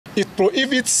It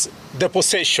prohibits the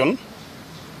possession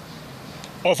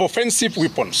of offensive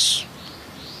weapons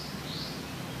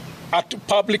at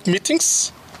public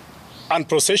meetings and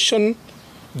procession.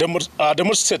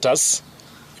 Demonstrators,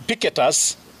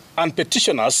 picketers, and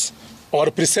petitioners or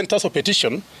presenters of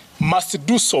petition must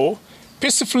do so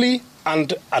peacefully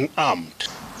and unarmed.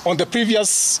 On the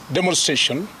previous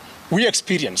demonstration, we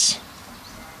experienced,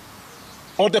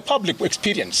 or the public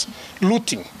experienced,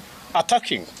 looting,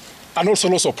 attacking, and also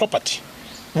loss of property,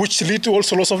 which lead to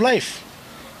also loss of life.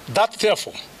 That,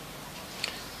 therefore,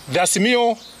 the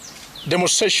Azimio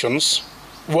demonstrations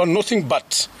were nothing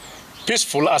but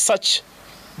peaceful as such.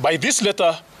 By this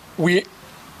letter,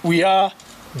 we are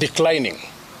declining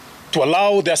to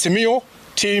allow the Azimio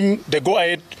team the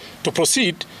go-ahead to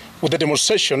proceed with the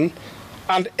demonstration,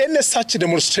 and any such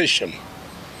demonstration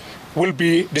will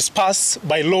be dispersed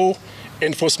by law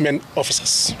enforcement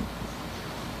officers.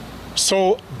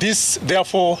 So this,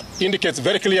 therefore, indicates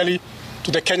very clearly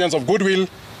to the Kenyans of goodwill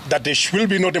that there will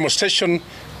be no demonstration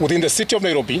within the city of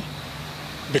Nairobi,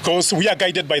 because we are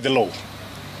guided by the law.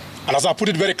 And as I put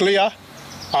it very clear,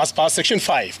 as per Section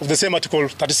 5 of the same Article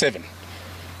 37,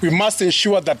 we must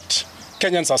ensure that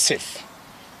Kenyans are safe.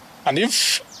 And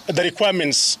if the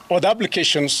requirements or the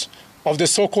applications of the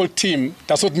so-called team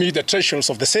does not meet the thresholds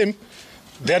of the same,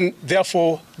 then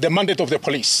therefore the mandate of the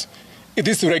police, it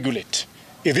is to regulate,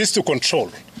 it is to control,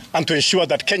 and to ensure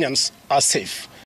that Kenyans are safe.